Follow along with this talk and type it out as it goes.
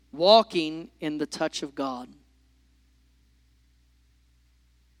walking in the touch of God.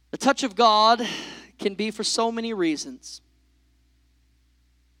 The touch of God can be for so many reasons.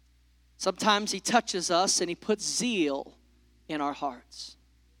 Sometimes He touches us and He puts zeal in our hearts.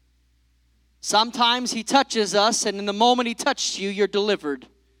 Sometimes He touches us and in the moment He touched you, you're delivered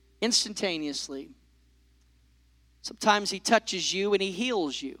instantaneously. Sometimes He touches you and He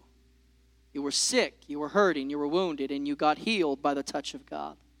heals you. You were sick, you were hurting, you were wounded, and you got healed by the touch of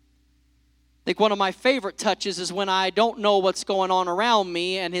God. I think one of my favorite touches is when I don't know what's going on around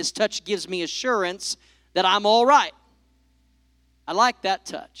me and His touch gives me assurance that I'm all right. I like that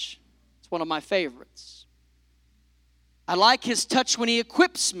touch. It's one of my favorites. I like His touch when He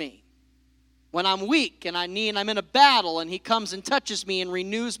equips me. When I'm weak and I'm in a battle and He comes and touches me and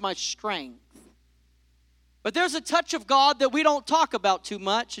renews my strength. But there's a touch of God that we don't talk about too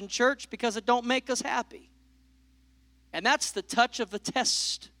much in church because it don't make us happy. And that's the touch of the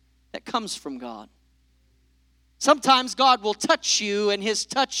test that comes from God. Sometimes God will touch you and His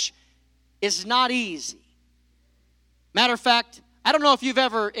touch is not easy. Matter of fact, I don't know if you've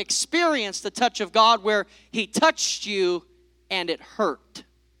ever experienced the touch of God where He touched you and it hurt.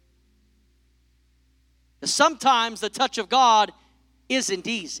 Sometimes the touch of God isn't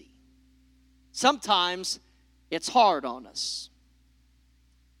easy. Sometimes it's hard on us.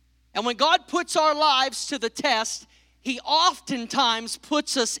 And when God puts our lives to the test, He oftentimes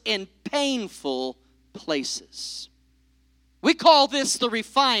puts us in painful places. We call this the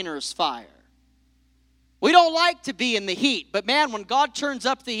refiner's fire. We don't like to be in the heat, but man, when God turns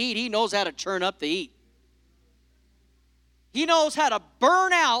up the heat, He knows how to turn up the heat. He knows how to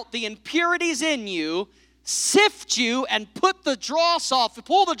burn out the impurities in you, sift you, and put the dross off,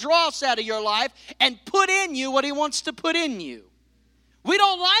 pull the dross out of your life, and put in you what He wants to put in you. We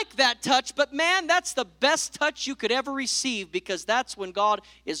don't like that touch, but man, that's the best touch you could ever receive because that's when God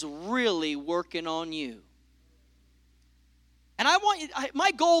is really working on you. And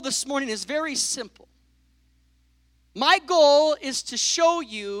my goal this morning is very simple. My goal is to show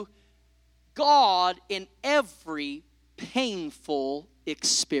you God in every painful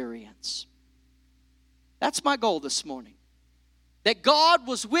experience. That's my goal this morning. That God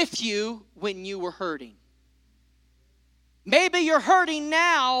was with you when you were hurting. Maybe you're hurting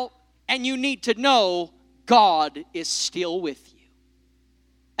now and you need to know God is still with you.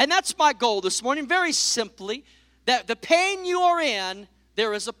 And that's my goal this morning, very simply, that the pain you are in,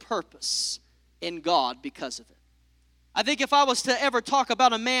 there is a purpose in God because of it. I think if I was to ever talk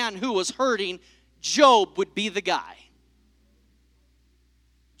about a man who was hurting, Job would be the guy.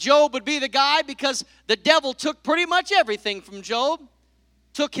 Job would be the guy because the devil took pretty much everything from Job.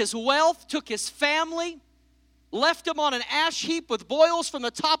 Took his wealth, took his family, left him on an ash heap with boils from the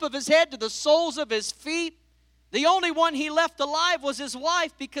top of his head to the soles of his feet. The only one he left alive was his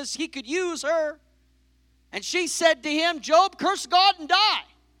wife because he could use her. And she said to him, Job, curse God and die.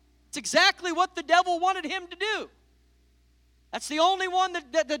 It's exactly what the devil wanted him to do. That's the only one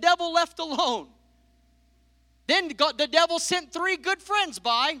that the devil left alone. Then the devil sent 3 good friends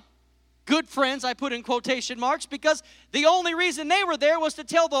by. Good friends, I put in quotation marks, because the only reason they were there was to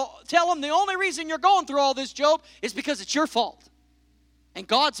tell them the only reason you're going through all this, Job, is because it's your fault. And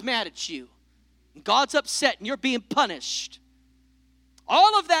God's mad at you. And God's upset and you're being punished.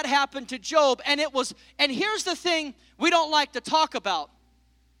 All of that happened to Job, and here's the thing we don't like to talk about.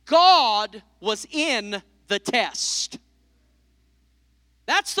 God was in the test.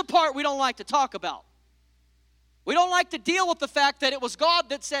 That's the part we don't like to talk about. We don't like to deal with the fact that it was God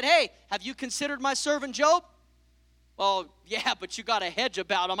that said, hey, have you considered my servant Job? Well, yeah, but you got a hedge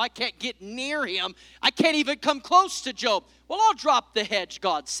about him. I can't get near him. I can't even come close to Job. Well, I'll drop the hedge,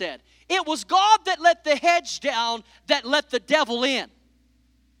 God said. It was God that let the hedge down that let the devil in.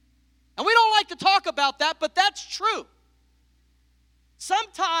 And we don't like to talk about that, but that's true.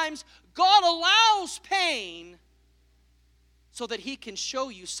 Sometimes God allows pain so that He can show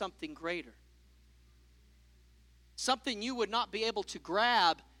you something greater. Something you would not be able to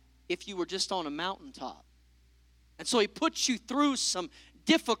grab if you were just on a mountaintop. And so He puts you through some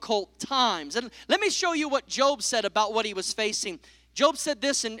difficult times. And let me show you what Job said about what he was facing. Job said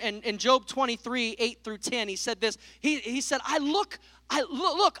this in Job 23, 8 through 10. He said this. He said, I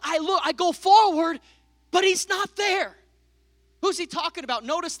go forward, but He's not there. Who's he talking about?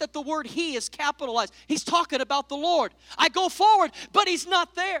 Notice that the word He is capitalized. He's talking about the Lord. I go forward, but He's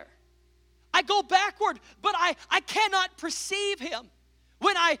not there. I go backward, but I cannot perceive Him.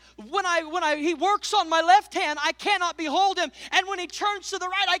 When He works on my left hand, I cannot behold Him. And when He turns to the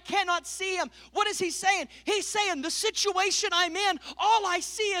right, I cannot see Him. What is He saying? He's saying the situation I'm in, all I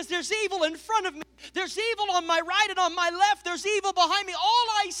see is there's evil in front of me. There's evil on my right and on my left. There's evil behind me. All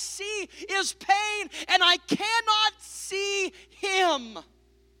I see is pain, and I cannot see him.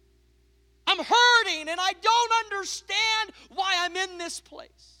 I'm hurting, and I don't understand why I'm in this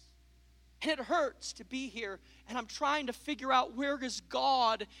place. And it hurts to be here, and I'm trying to figure out where is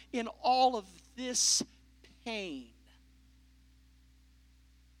God in all of this pain.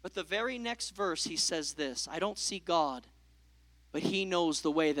 But the very next verse, he says this, I don't see God, but he knows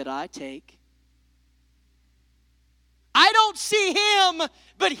the way that I take. I don't see him,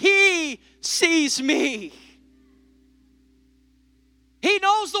 but he sees me. He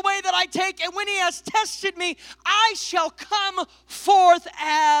knows the way that I take, and when he has tested me, I shall come forth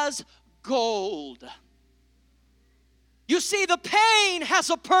as gold. You see, the pain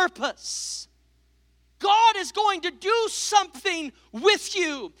has a purpose. God is going to do something with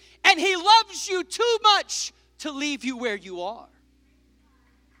you, and he loves you too much to leave you where you are.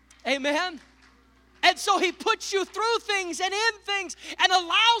 Amen? And so he puts you through things and in things and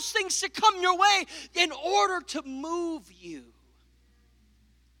allows things to come your way in order to move you.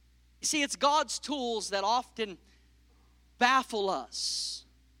 You see, it's God's tools that often baffle us.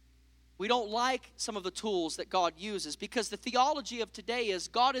 We don't like some of the tools that God uses because the theology of today is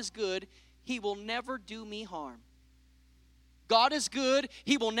God is good, he will never do me harm. God is good,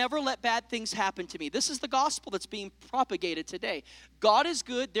 he will never let bad things happen to me. This is the gospel that's being propagated today. God is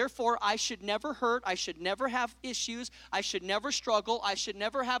good, therefore I should never hurt, I should never have issues, I should never struggle, I should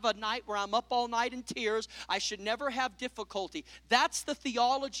never have a night where I'm up all night in tears, I should never have difficulty. That's the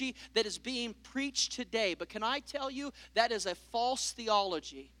theology that is being preached today. But can I tell you, that is a false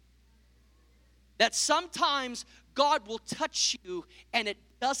theology. That sometimes God will touch you and it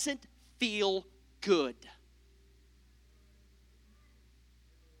doesn't feel good.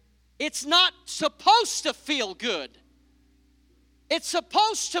 It's not supposed to feel good. It's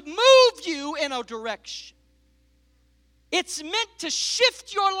supposed to move you in a direction. It's meant to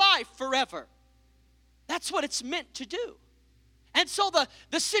shift your life forever. That's what it's meant to do. And so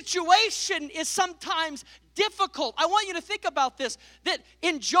the situation is sometimes difficult. I want you to think about this, that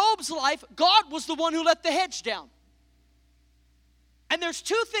in Job's life, God was the one who let the hedge down. And there's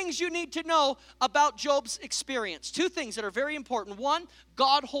two things you need to know about Job's experience. Two things that are very important. One,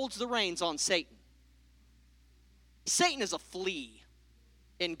 God holds the reins on Satan. Satan is a flea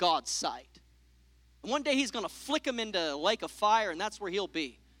in God's sight. And one day he's going to flick him into a lake of fire, and that's where he'll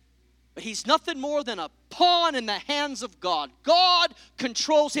be. But he's nothing more than a pawn in the hands of God. God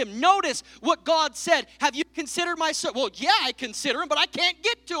controls him. Notice what God said. Have you considered my servant? Well, yeah, I consider him, but I can't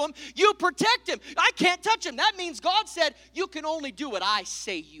get to him. You protect him. I can't touch him. That means God said, you can only do what I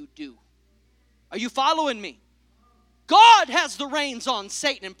say you do. Are you following me? God has the reins on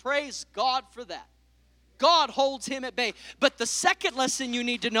Satan, and praise God for that. God holds him at bay. But the second lesson you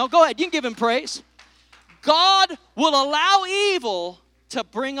need to know, go ahead, you can give him praise. God will allow evil to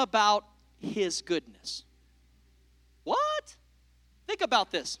bring about his goodness. What? Think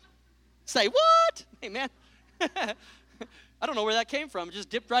about this. Say, what? Amen. I don't know where that came from. It just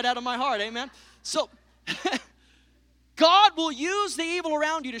dipped right out of my heart. Amen. So, God will use the evil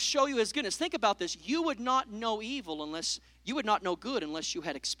around you to show you his goodness. Think about this. You would not know good unless you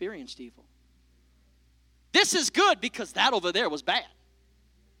had experienced evil. This is good because that over there was bad.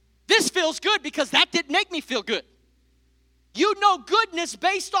 This feels good because that didn't make me feel good. You know goodness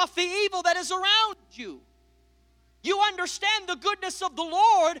based off the evil that is around you. You understand the goodness of the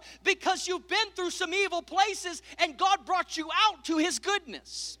Lord because you've been through some evil places and God brought you out to his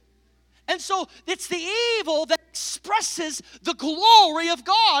goodness. And so it's the evil that expresses the glory of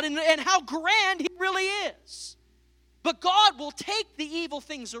God and how grand he really is. But God will take the evil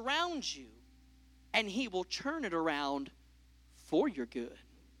things around you and he will turn it around for your good.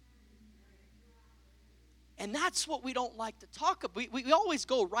 And that's what we don't like to talk about. We always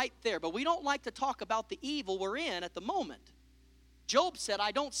go right there, but we don't like to talk about the evil we're in at the moment. Job said,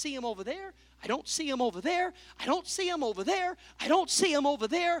 I don't see him over there. I don't see him over there. I don't see him over there. I don't see him over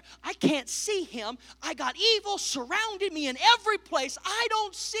there. I can't see him. I got evil surrounding me in every place. I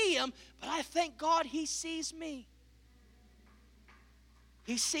don't see him, but I thank God he sees me.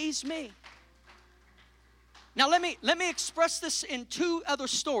 He sees me. Now let me express this in two other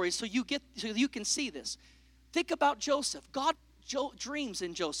stories so you can see this. Think about Joseph. God dreams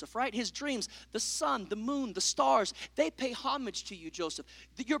in Joseph, right? His dreams, the sun, the moon, the stars, they pay homage to you, Joseph.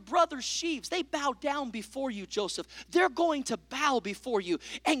 Your brothers, sheaves, they bow down before you, Joseph. They're going to bow before you.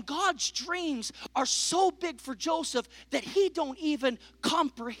 And God's dreams are so big for Joseph that he don't even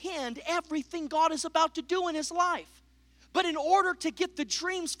comprehend everything God is about to do in his life. But in order to get the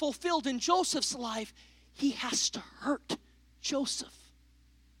dreams fulfilled in Joseph's life, he has to hurt Joseph.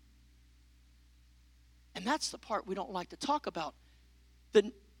 And that's the part we don't like to talk about.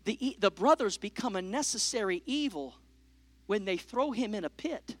 the brothers become a necessary evil when they throw him in a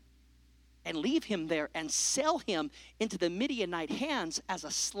pit and leave him there and sell him into the Midianite hands as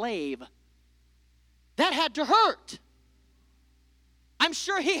a slave. That had to hurt. I'm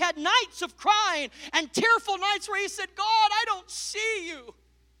sure he had nights of crying and tearful nights where he said, God, I don't see you.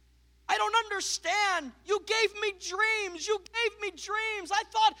 I don't understand. You gave me dreams. You gave me dreams. I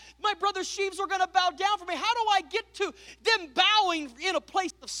thought my brother sheaves were going to bow down for me. How do I get to them bowing in a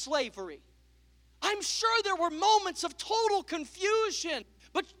place of slavery? I'm sure there were moments of total confusion.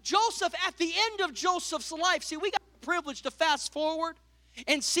 But Joseph, at the end of Joseph's life, see, we got the privilege to fast forward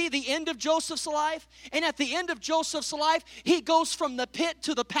and see the end of Joseph's life. And at the end of Joseph's life, he goes from the pit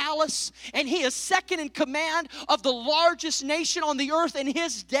to the palace, and he is second in command of the largest nation on the earth in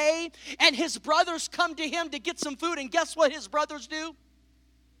his day. And his brothers come to him to get some food, and guess what his brothers do?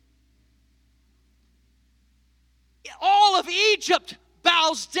 All of Egypt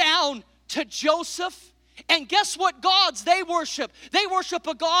bows down to Joseph. And guess what gods they worship? They worship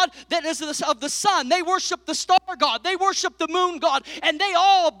a God that is of the sun. They worship the star god. They worship the moon god. And they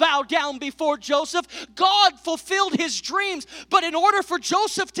all bow down before Joseph. God fulfilled his dreams. But in order for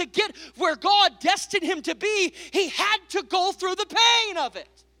Joseph to get where God destined him to be, he had to go through the pain of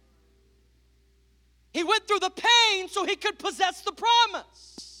it. He went through the pain so he could possess the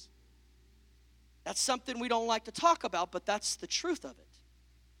promise. That's something we don't like to talk about, but that's the truth of it.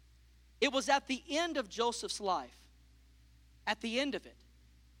 It was at the end of Joseph's life, at the end of it,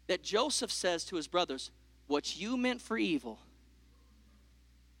 that Joseph says to his brothers, what you meant for evil,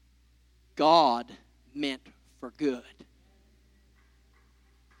 God meant for good.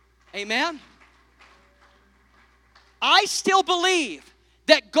 Amen? I still believe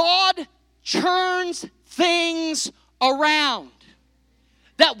that God turns things around.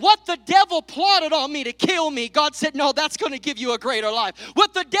 That what the devil plotted on me to kill me, God said, no, that's going to give you a greater life.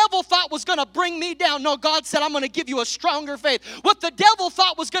 What the devil thought was going to bring me down, no, God said, I'm going to give you a stronger faith. What the devil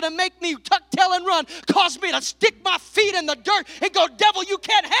thought was going to make me tuck tail and run, caused me to stick my feet in the dirt and go, devil, you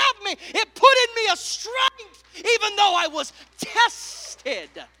can't have me. It put in me a strength, even though I was tested.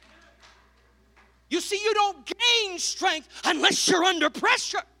 You see, you don't gain strength unless you're under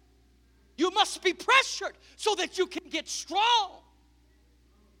pressure. You must be pressured so that you can get strong.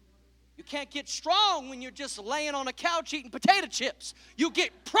 You can't get strong when you're just laying on a couch eating potato chips. You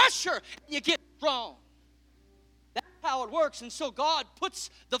get pressure and you get strong. That's how it works. And so God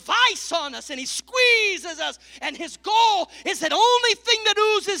puts the vice on us and he squeezes us. And his goal is that only thing that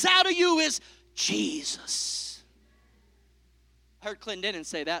oozes out of you is Jesus. I heard Clendenin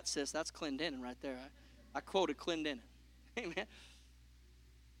say that, sis. That's Clendenin right there. I quoted Clendenin. Amen.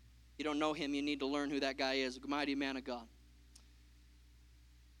 You don't know him, you need to learn who that guy is. A mighty man of God.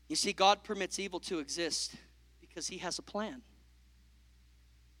 You see, God permits evil to exist because he has a plan.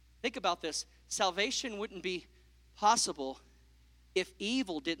 Think about this. Salvation wouldn't be possible if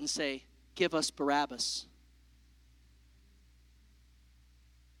evil didn't say, give us Barabbas.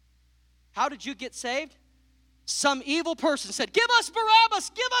 How did you get saved? Some evil person said, give us Barabbas,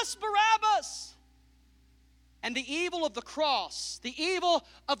 give us Barabbas. And the evil of the cross, the evil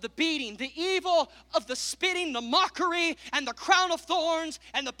of the beating, the evil of the spitting, the mockery, and the crown of thorns,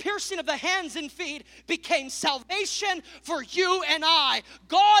 and the piercing of the hands and feet became salvation for you and I.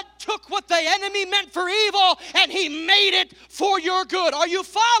 God took what the enemy meant for evil, and he made it for your good. Are you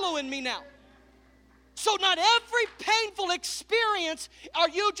following me now? So not every painful experience are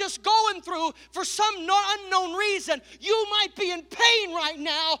you just going through for some unknown reason. You might be in pain right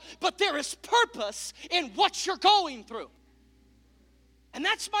now, but there is purpose in what you're going through. And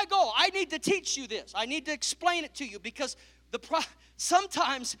that's my goal. I need to teach you this. I need to explain it to you because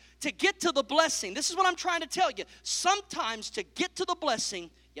sometimes to get to the blessing, this is what I'm trying to tell you. Sometimes to get to the blessing,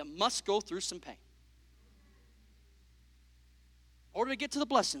 you must go through some pain. In order to get to the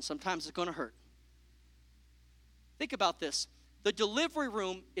blessing, sometimes it's going to hurt. Think about this. The delivery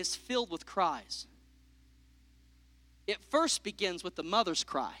room is filled with cries. It first begins with the mother's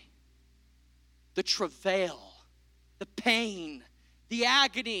cry. The travail, the pain, the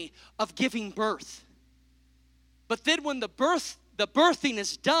agony of giving birth. But then when the birthing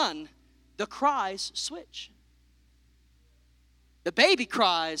is done, the cries switch. The baby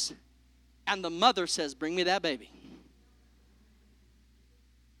cries, and the mother says, bring me that baby.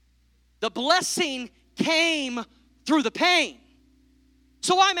 The blessing came through the pain.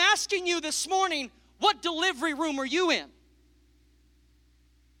 So I'm asking you this morning, what delivery room are you in?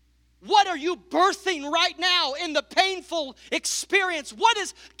 What are you birthing right now in the painful experience? What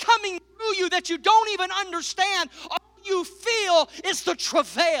is coming through you that you don't even understand? All you feel is the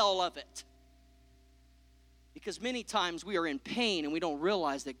travail of it. Because many times we are in pain and we don't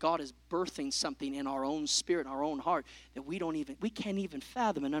realize that God is birthing something in our own spirit, our own heart, that we can't even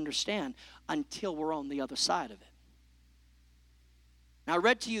fathom and understand until we're on the other side of it. Now, I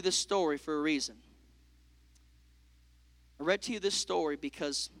read to you this story for a reason. I read to you this story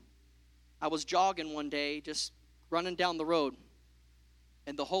because I was jogging one day, just running down the road,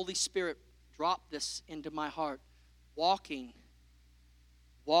 and the Holy Spirit dropped this into my heart, walking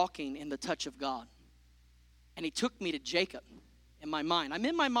in the touch of God. And he took me to Jacob in my mind. I'm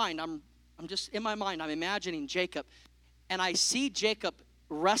just in my mind, I'm imagining Jacob. And I see Jacob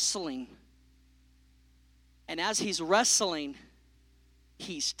wrestling. And as he's wrestling,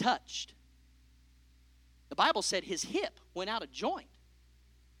 he's touched. The Bible said his hip went out of joint.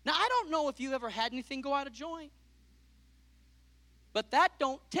 Now, I don't know if you ever had anything go out of joint, but that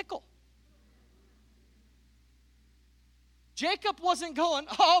don't tickle. Jacob wasn't going,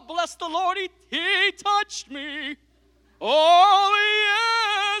 oh, bless the Lord, he touched me.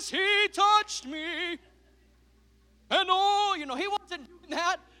 Oh, yes, he touched me. And oh, he wasn't doing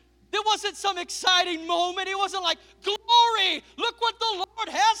that. There wasn't some exciting moment. He wasn't like, glory, look what the Lord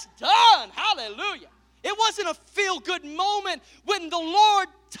has done. Hallelujah. It wasn't a feel-good moment. When the Lord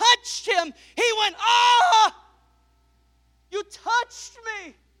touched him, he went, you touched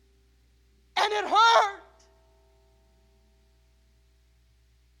me. And it hurt.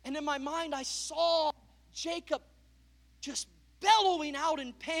 And in my mind, I saw Jacob just bellowing out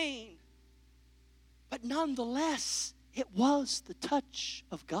in pain. But nonetheless, it was the touch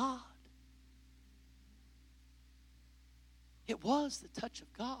of God. It was the touch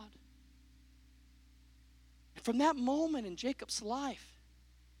of God. And from that moment in Jacob's life,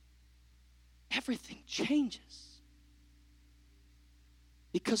 everything changes.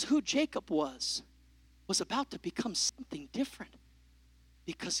 Because who Jacob was about to become something different.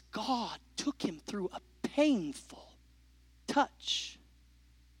 Because God took him through a painful touch.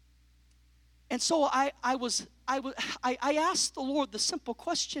 And so I asked the Lord the simple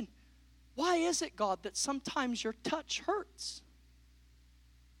question, why is it, God, that sometimes your touch hurts?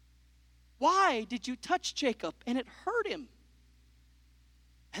 Why did you touch Jacob and it hurt him?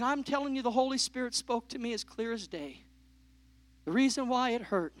 And I'm telling you, the Holy Spirit spoke to me as clear as day. The reason why it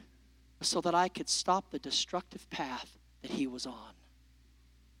hurt was so that I could stop the destructive path that he was on.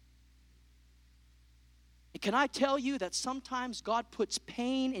 And can I tell you that sometimes God puts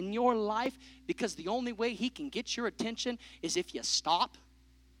pain in your life because the only way he can get your attention is if you stop?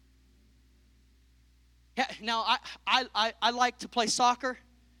 Yeah, now, I like to play soccer,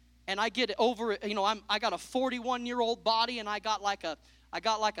 and I get over it. I got a 41-year-old body, and I got like a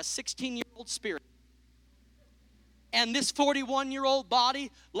 16-year-old spirit. And this 41-year-old body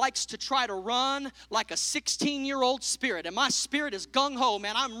likes to try to run like a 16-year-old spirit. And my spirit is gung-ho,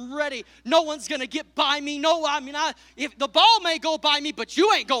 man. I'm ready. No one's going to get by me. If the ball may go by me, but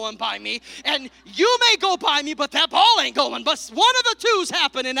you ain't going by me. And you may go by me, but that ball ain't going. But one of the two's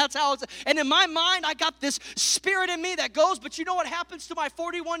happening. That's how it's. And in my mind, I got this spirit in me that goes. But you know what happens to my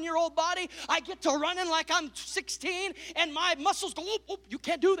 41-year-old body? I get to running like I'm 16, and my muscles go, you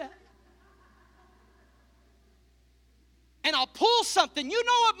can't do that. And I'll pull something. You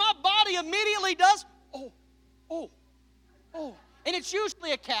know what my body immediately does? Oh. And it's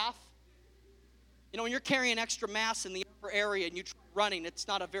usually a calf. When you're carrying extra mass in the upper area and you're running, it's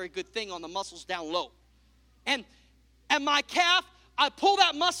not a very good thing on the muscles down low. And my calf, I pull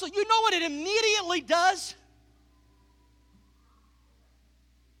that muscle. You know what it immediately does?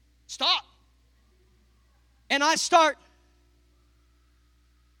 Stop. And I start.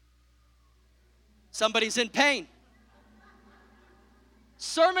 Somebody's in pain.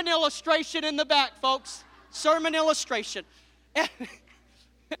 Sermon illustration in the back, folks. Sermon illustration.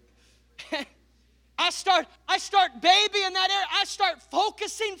 I start babying that area. I start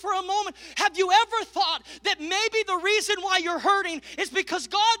focusing for a moment. Have you ever thought that maybe the reason why you're hurting is because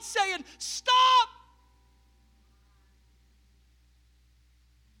God's saying, stop.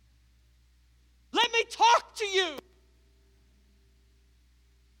 Let me talk to you.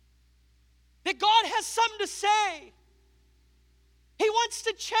 That God has something to say. He wants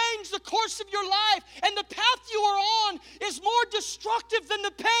to change the course of your life, and the path you are on is more destructive than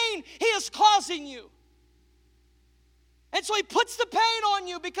the pain he is causing you. And so he puts the pain on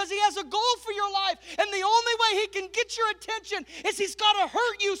you because he has a goal for your life, and the only way he can get your attention is he's got to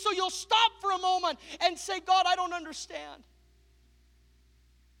hurt you so you'll stop for a moment and say, God, I don't understand.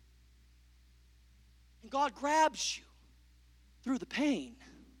 And God grabs you through the pain.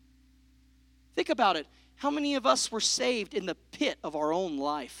 Think about it. How many of us were saved in the pit of our own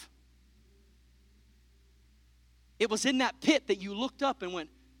life? It was in that pit that you looked up and went,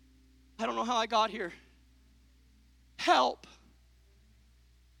 I don't know how I got here. help.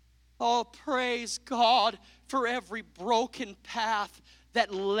 Oh, praise God for every broken path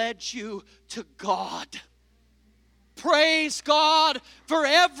that led you to God. Praise God for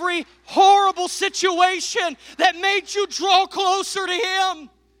every horrible situation that made you draw closer to Him.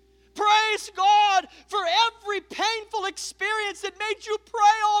 Praise God for every painful experience that made you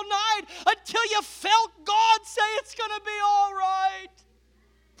pray all night until you felt God say it's going to be all right.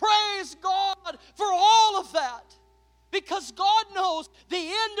 Praise God for all of that. Because God knows the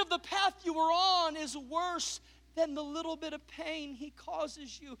end of the path you were on is worse than the little bit of pain He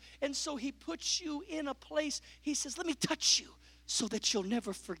causes you. And so He puts you in a place. He says, let me touch you so that you'll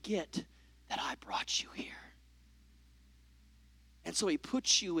never forget that I brought you here. And so He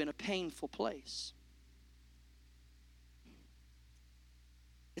puts you in a painful place.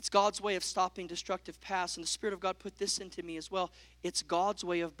 It's God's way of stopping destructive paths. And the Spirit of God put this into me as well. It's God's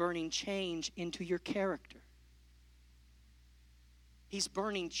way of burning change into your character. He's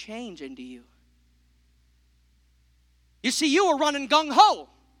burning change into you. You see, you were running gung-ho.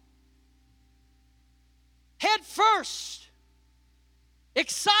 Head first.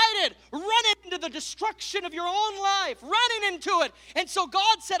 Excited. Running into the destruction of your own life. Running into it. And so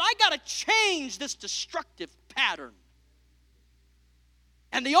God said, I got to change this destructive pattern.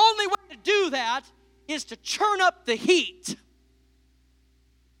 And the only way to do that is to churn up the heat.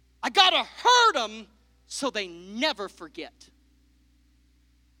 I got to hurt them so they never forget.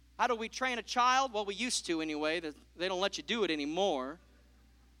 How do we train a child? Well, we used to anyway. They don't let you do it anymore.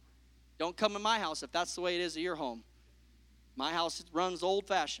 Don't come in my house if that's the way it is at your home. My house runs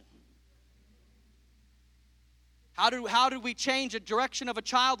old-fashioned. How do we change a direction of a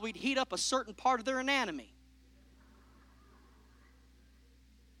child? We'd heat up a certain part of their anatomy.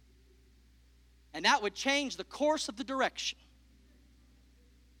 And that would change the course of the direction.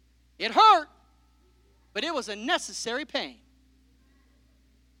 It hurt, but it was a necessary pain.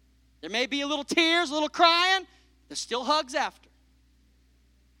 There may be a little tears, a little crying. There's still hugs after.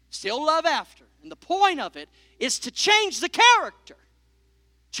 Still love after. And the point of it is to change the character.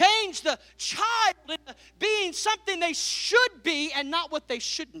 Change the child into being something they should be and not what they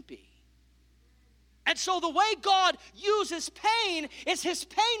shouldn't be. And so the way God uses pain is His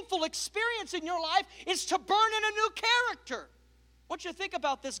painful experience in your life is to burn in a new character. I want you to think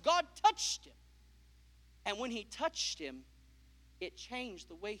about this. God touched him. And when He touched him, it changed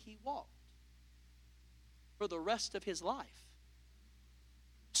the way he walked for the rest of his life.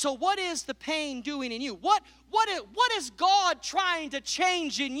 So what is the pain doing in you? What is God trying to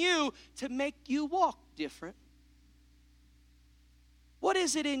change in you to make you walk different? What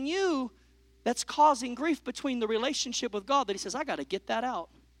is it in you that's causing grief between the relationship with God that He says, I got to get that out?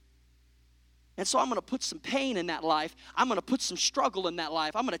 And so I'm going to put some pain in that life. I'm going to put some struggle in that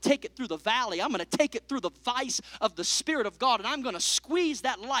life. I'm going to take it through the valley. I'm going to take it through the vice of the Spirit of God, and I'm going to squeeze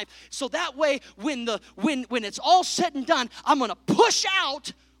that life. So that way, when it's all said and done, I'm going to push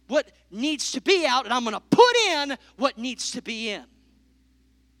out what needs to be out, and I'm going to put in what needs to be in.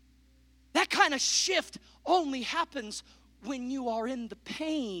 That kind of shift only happens when you are in the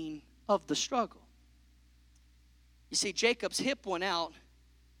pain of the struggle. You see, Jacob's hip went out.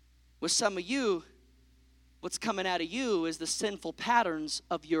 With some of you, what's coming out of you is the sinful patterns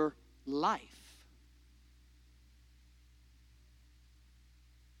of your life.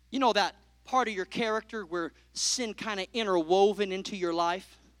 You know that part of your character where sin kind of interwoven into your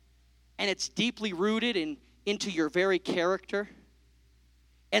life? And it's deeply rooted into your very character?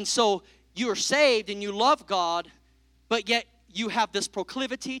 And so you're saved and you love God, but yet you have this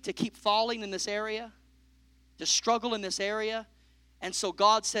proclivity to keep falling in this area, to struggle in this area. And so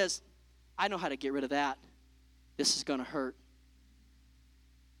God says, I know how to get rid of that. This is going to hurt.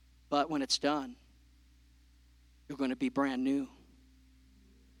 But when it's done, you're going to be brand new.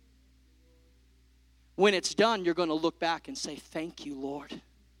 When it's done, you're going to look back and say, thank you, Lord.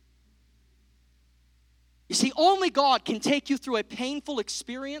 You see, only God can take you through a painful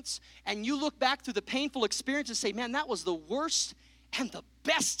experience, and you look back through the painful experience and say, man, that was the worst and the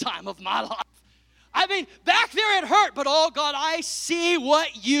best time of my life. I mean, back there it hurt, but oh God, I see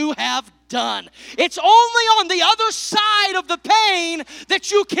what you have done. It's only on the other side of the pain that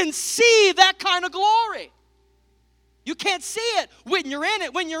you can see that kind of glory. You can't see it when you're in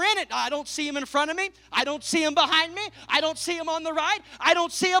it. When you're in it, I don't see Him in front of me. I don't see Him behind me. I don't see Him on the right. I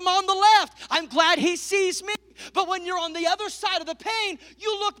don't see Him on the left. I'm glad He sees me. But when you're on the other side of the pain,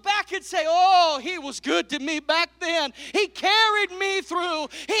 you look back and say, oh, He was good to me back then. He carried me through.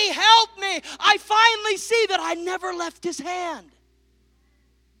 He helped me. I finally see that I never left His hand.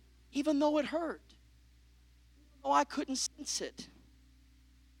 Even though it hurt. Even though I couldn't sense it.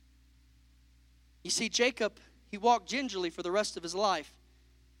 You see, Jacob, He walked gingerly for the rest of his life.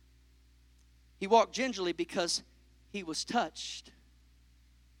 He walked gingerly because he was touched.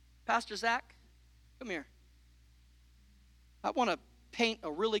 Pastor Zach, come here. I want to paint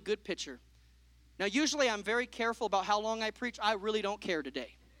a really good picture. Now, usually I'm very careful about how long I preach. I really don't care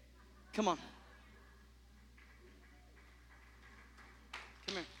today. Come on.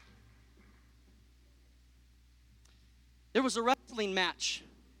 Come here. There was a wrestling match.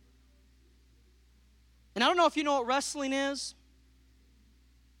 And I don't know if you know what wrestling is.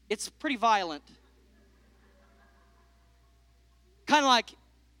 It's pretty violent. Kind of like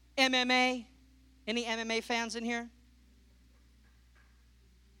MMA. Any MMA fans in here?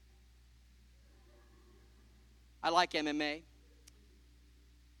 I like MMA.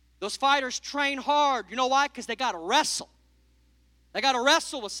 Those fighters train hard. You know why? Because they got to wrestle. They got to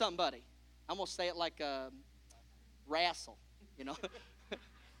wrestle with somebody. I almost say it like wrestle, you know.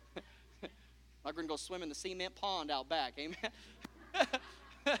 I'm going to go swim in the cement pond out back. Amen.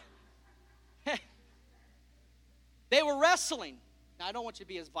 They were wrestling. Now, I don't want you to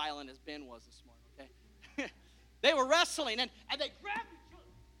be as violent as Ben was this morning, okay? They were wrestling, and they grabbed each other.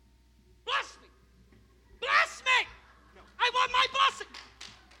 Bless me! Bless me! I want my blessing!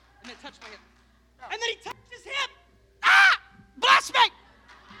 And then touched my hip. And then he touched his hip. Ah! Bless me!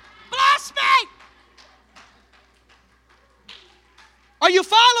 Bless me! Are you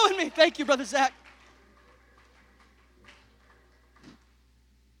following me? Thank you, Brother Zach.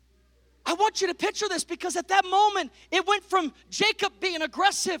 I want you to picture this because at that moment, it went from Jacob being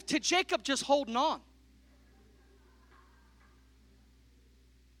aggressive to Jacob just holding on.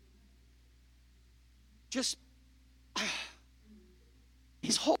 Just,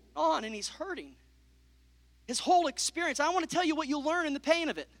 he's holding on and he's hurting. His whole experience. I want to tell you what you learn in the pain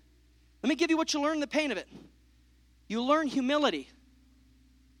of it. Let me give you what you learn in the pain of it. You learn humility.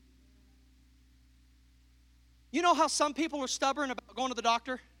 You know how some people are stubborn about going to the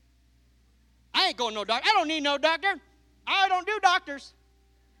doctor? I ain't going to no doctor. I don't need no doctor. I don't do doctors.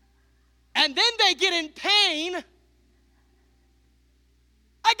 And then they get in pain.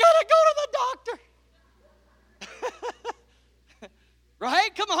 I got to go to the doctor.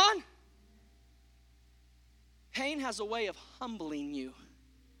 Right? Come on. Pain has a way of humbling you.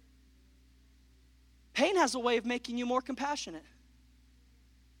 Pain has a way of making you more compassionate.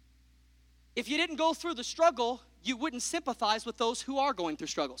 If you didn't go through the struggle, you wouldn't sympathize with those who are going through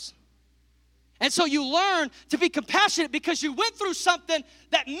struggles. And so you learn to be compassionate because you went through something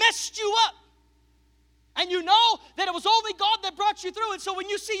that messed you up. And you know that it was only God that brought you through. And so when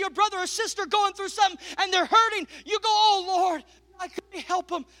you see your brother or sister going through something and they're hurting, you go, oh, Lord, let me help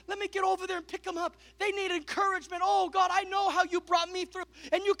them. Let me get over there and pick them up. They need encouragement. Oh, God, I know how you brought me through.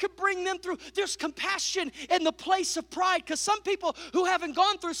 And you can bring them through. There's compassion in the place of pride because some people who haven't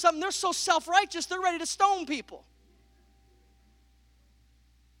gone through something, they're so self-righteous, they're ready to stone people.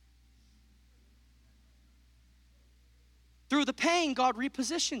 Through the pain, God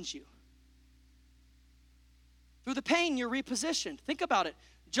repositions you. Through the pain, you're repositioned. Think about it.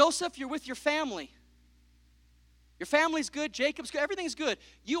 Joseph, you're with your family. Your family's good. Jacob's good. Everything's good.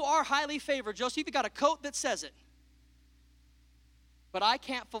 You are highly favored. Joseph, you got a coat that says it. But I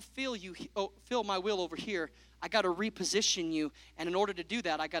can't fulfill my will over here. I got to reposition you. And in order to do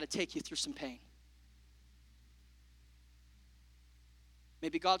that, I got to take you through some pain.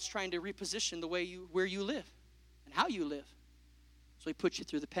 Maybe God's trying to reposition the way where you live and how you live. So he puts you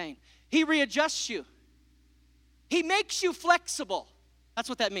through the pain. He readjusts you. He makes you flexible. That's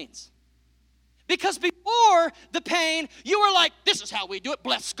what that means. Because before the pain, you were like, this is how we do it.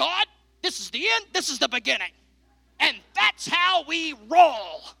 Bless God. This is the end. This is the beginning. And that's how we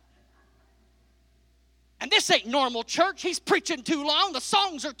roll. And this ain't normal church. He's preaching too long. The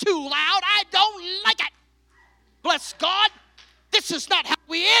songs are too loud. I don't like it. Bless God. This is not how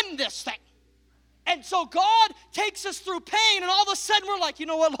we end this thing. And so God takes us through pain, and all of a sudden we're like, you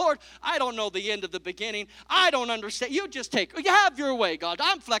know what, Lord, I don't know the end of the beginning. I don't understand. You have your way, God.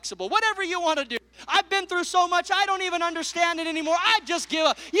 I'm flexible. Whatever you want to do. I've been through so much, I don't even understand it anymore. I just give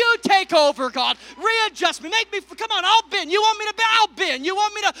up. You take over, God. Readjust me. Come on, I'll bend. You want me to bend? I'll bend. You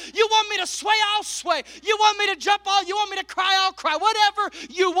want me to sway? I'll sway. You want me to jump? You want me to cry? I'll cry. Whatever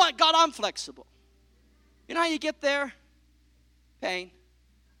you want, God, I'm flexible. You know how you get there? Pain.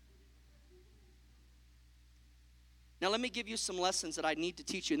 Now, let me give you some lessons that I need to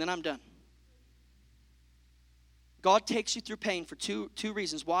teach you, and then I'm done. God takes you through pain for two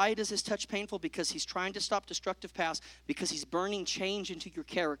reasons. Why does his touch painful? Because he's trying to stop destructive past, because he's burning change into your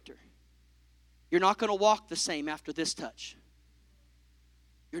character. You're not going to walk the same after this touch.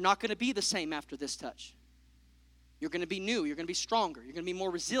 You're not going to be the same after this touch. You're going to be new. You're going to be stronger. You're going to be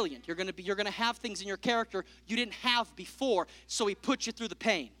more resilient. You're going to have things in your character you didn't have before. So he puts you through the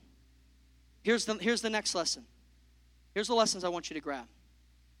pain. Here's the next lesson. Here's the lessons I want you to grab.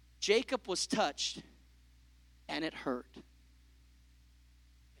 Jacob was touched, and it hurt. It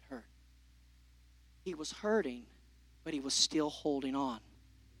hurt. He was hurting, but he was still holding on.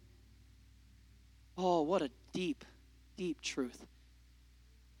 Oh, what a deep, deep truth.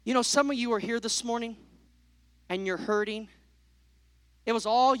 You know, some of you are here this morning, and you're hurting. It was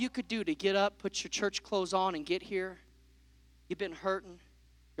all you could do to get up, put your church clothes on, and get here. You've been hurting.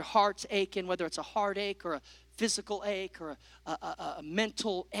 Your heart's aching, whether it's a heartache or a physical ache or a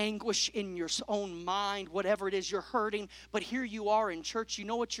mental anguish in your own mind, whatever it is, you're hurting. But here you are in church. You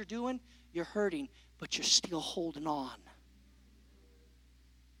know what you're doing? You're hurting, but you're still holding on.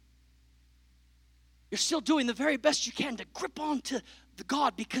 You're still doing the very best you can to grip on to the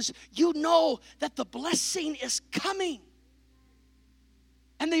God because you know that the blessing is coming.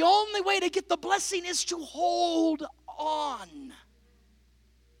 And the only way to get the blessing is to hold on.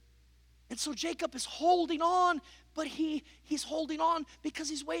 And so Jacob is holding on, but he's holding on because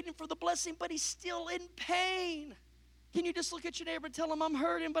he's waiting for the blessing, but he's still in pain. Can you just look at your neighbor and tell him, I'm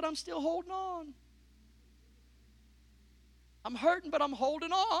hurting, but I'm still holding on. I'm hurting, but I'm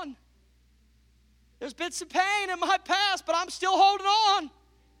holding on. There's been some pain in my past, but I'm still holding on.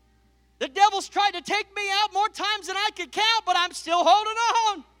 The devil's tried to take me out more times than I could count, but I'm still holding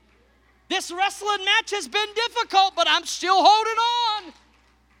on. This wrestling match has been difficult, but I'm still holding on.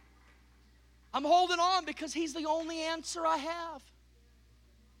 I'm holding on because he's the only answer I have.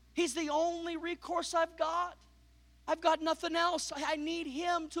 He's the only recourse I've got. I've got nothing else. I need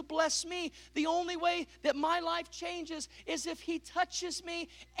him to bless me. The only way that my life changes is if he touches me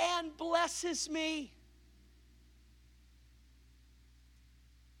and blesses me.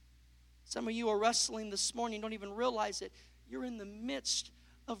 Some of you are wrestling this morning, don't even realize it. You're in the midst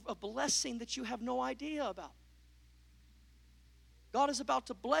of a blessing that you have no idea about. God is about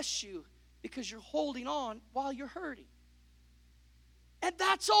to bless you because you're holding on while you're hurting. And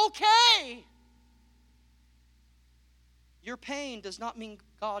that's okay. Your pain does not mean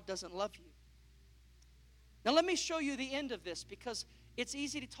God doesn't love you. Now let me show you the end of this because it's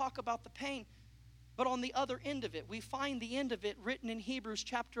easy to talk about the pain, but on the other end of it, we find the end of it written in Hebrews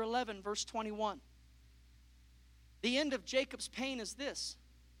chapter 11, verse 21. The end of Jacob's pain is this.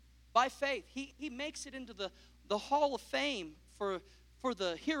 By faith, he makes it into the hall of fame for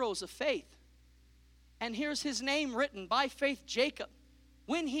the heroes of faith. And here's his name written, by faith Jacob,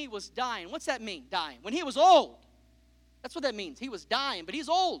 when he was dying. What's that mean, dying? When he was old. That's what that means. He was dying, but he's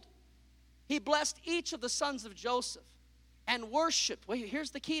old. He blessed each of the sons of Joseph and worshiped. Wait, here's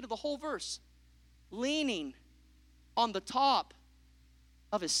the key to the whole verse. Leaning on the top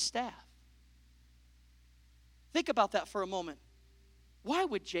of his staff. Think about that for a moment. Why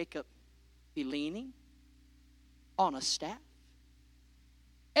would Jacob be leaning on a staff?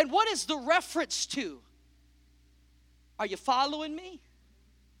 And what is the reference to? Are you following me?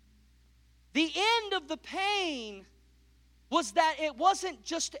 The end of the pain was that it wasn't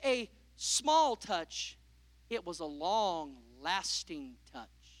just a small touch, it was a long-lasting touch.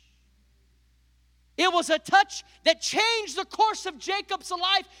 It was a touch that changed the course of Jacob's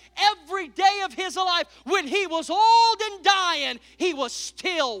life every day of his life. When he was old and dying, he was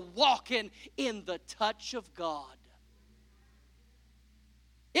still walking in the touch of God.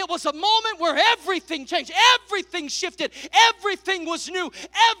 It was a moment where everything changed, everything shifted, everything was new,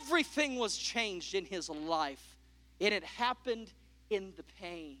 everything was changed in his life. And it happened in the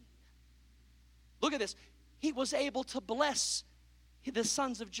pain. Look at this. He was able to bless the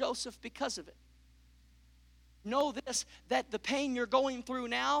sons of Joseph because of it. Know this, that the pain you're going through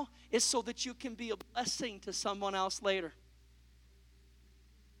now is so that you can be a blessing to someone else later.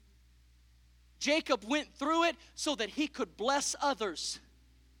 Jacob went through it so that he could bless others.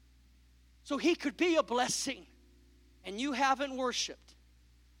 So he could be a blessing. And you haven't worshiped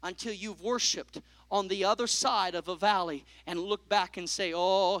until you've worshiped on the other side of a valley and look back and say,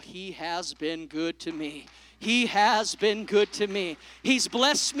 oh, he has been good to me. He has been good to me. He's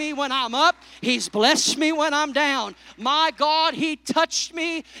blessed me when I'm up. He's blessed me when I'm down. My God, he touched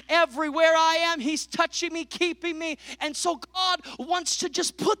me everywhere I am. He's touching me, keeping me. And so God wants to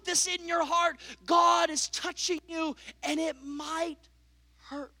just put this in your heart. God is touching you, and it might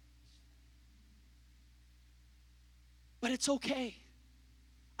hurt. But it's okay.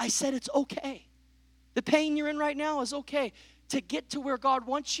 I said it's okay. The pain you're in right now is okay. To get to where God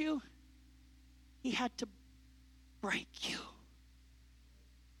wants you, he had to break you.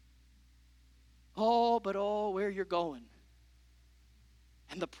 Oh, but oh, where you're going.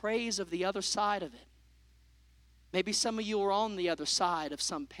 And the praise of the other side of it Maybe some of you are on the other side of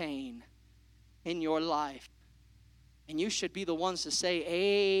some pain in your life. And you should be the ones to say,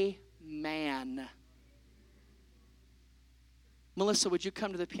 amen. Melissa, would you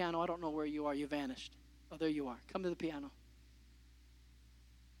come to the piano? I don't know where you are. You vanished. Oh, there you are. Come to the piano.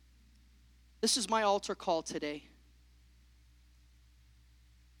 This is my altar call today.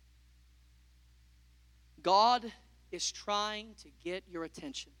 God is trying to get your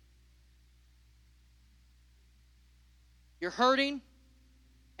attention. You're hurting,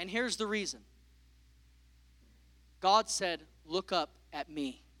 and here's the reason. God said, look up at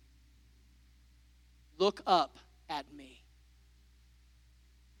me. Look up at me.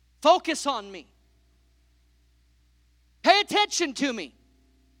 Focus on me. Pay attention to me.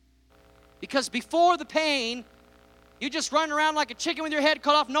 Because before the pain, you just run around like a chicken with your head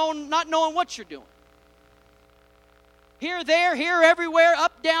cut off, not knowing what you're doing. Here, there, here, everywhere,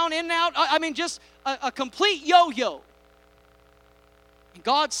 up, down, in, out. I mean, just a complete yo-yo. And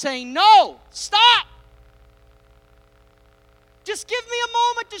God's saying, no, stop. Just give me a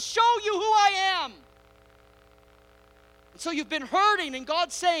moment to show you who I am. And so you've been hurting, and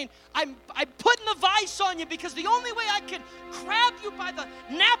God's saying, I'm putting the vice on you because the only way I can grab you by the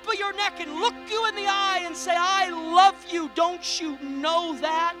nape of your neck and look you in the eye and say, I love you. Don't you know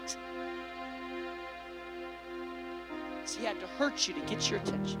that? So he had to hurt you to get your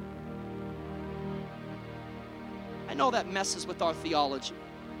attention. I know that messes with our theology.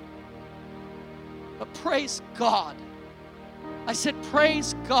 But praise God. I said,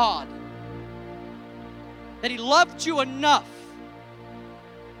 praise God that he loved you enough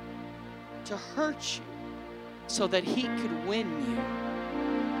to hurt you so that he could win you,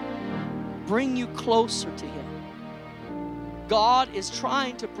 bring you closer to him. God is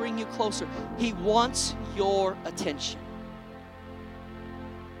trying to bring you closer. He wants your attention.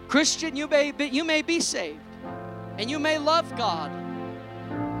 Christian, you may be saved and you may love God,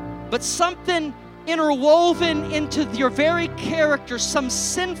 but something interwoven into your very character, some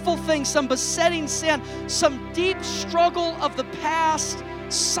sinful thing, some besetting sin, some deep struggle of the past,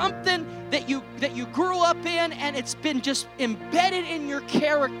 something that you grew up in, and it's been just embedded in your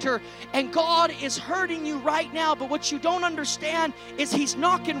character, and God is hurting you right now. But what you don't understand is he's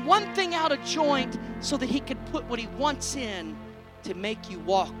knocking one thing out of joint so that he can put what he wants in to make you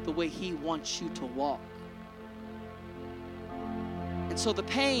walk the way he wants you to walk. And so the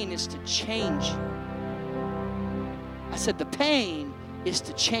pain is to change you. I said the pain is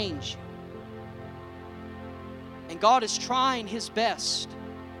to change you. And God is trying his best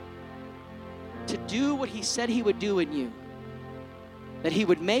to do what he said he would do in you. That he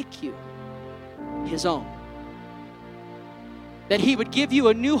would make you his own. That he would give you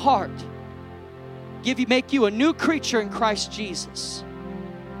a new heart. Make you a new creature in Christ Jesus.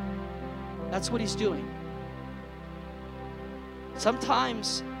 That's what he's doing.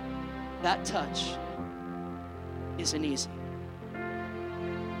 Sometimes that touch isn't easy.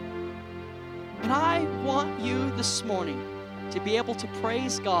 And I want you this morning to be able to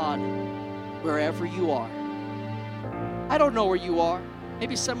praise God wherever you are. I don't know where you are.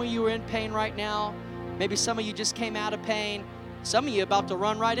 Maybe some of you are in pain right now. Maybe some of you just came out of pain. Some of you are about to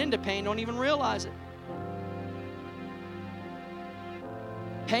run right into pain, don't even realize it.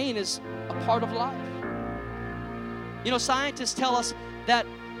 Pain is a part of life. You know, scientists tell us that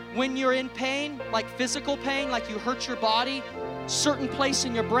when you're in pain, like physical pain, like you hurt your body, certain place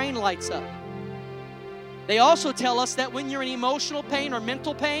in your brain lights up. They also tell us that when you're in emotional pain or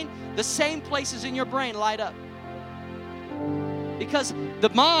mental pain, the same places in your brain light up. Because the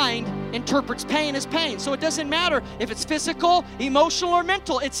mind interprets pain as pain. So it doesn't matter if it's physical, emotional, or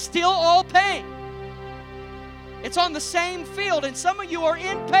mental. It's still all pain. It's on the same field. And some of you are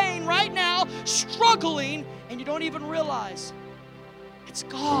in pain right now, struggling, and you don't even realize it's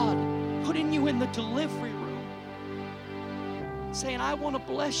God putting you in the delivery room, saying, I want to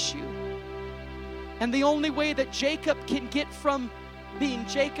bless you. And the only way that Jacob can get from being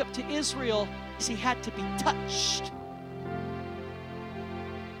Jacob to Israel is he had to be touched.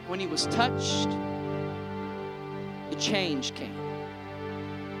 When he was touched, the change came.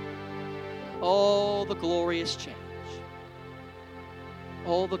 Oh, the glorious change.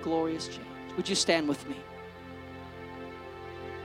 Oh, the glorious change. Would you stand with me?